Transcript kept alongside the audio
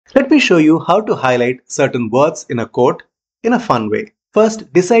Let me show you how to highlight certain words in a quote in a fun way.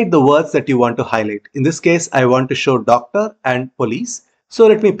 First, decide the words that you want to highlight. In this case, I want to show doctor and police. So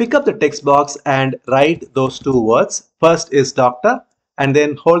let me pick up the text box and write those two words. First is doctor, and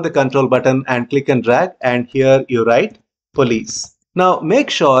then hold the control button and click and drag, and here you write police. Now make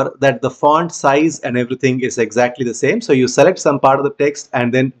sure that the font size and everything is exactly the same. So you select some part of the text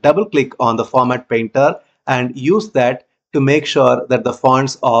and then double click on the format painter and use that to make sure that the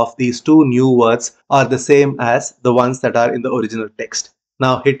fonts of these two new words are the same as the ones that are in the original text.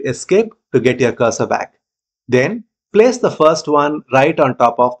 Now hit escape to get your cursor back. Then place the first one right on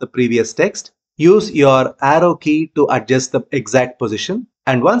top of the previous text. Use your arrow key to adjust the exact position.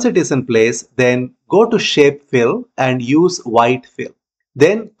 And once it is in place, then go to shape fill and use white fill.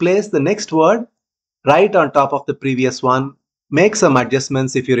 Then place the next word right on top of the previous one. Make some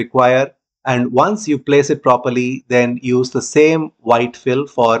adjustments if you require. And once you place it properly, then use the same white fill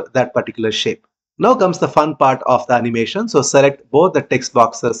for that particular shape. Now comes the fun part of the animation. So select both the text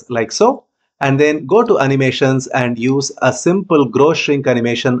boxes like so, and then go to animations and use a simple grow shrink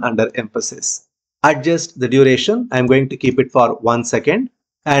animation under emphasis. Adjust the duration. I'm going to keep it for 1 second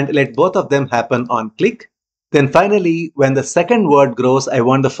and let both of them happen on click. Then finally, when the second word grows, I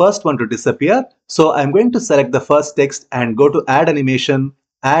want the first one to disappear. So I'm going to select the first text and go to add animation,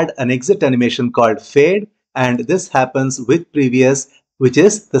 add an exit animation called fade, and this happens with previous, which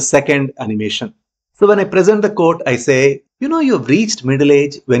is the second animation. So when I present the quote, I say, you know, you've reached middle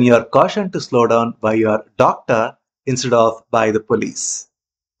age when you are cautioned to slow down by your doctor instead of by the police.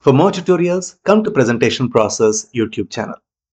 For more tutorials, come to Presentation Process YouTube channel.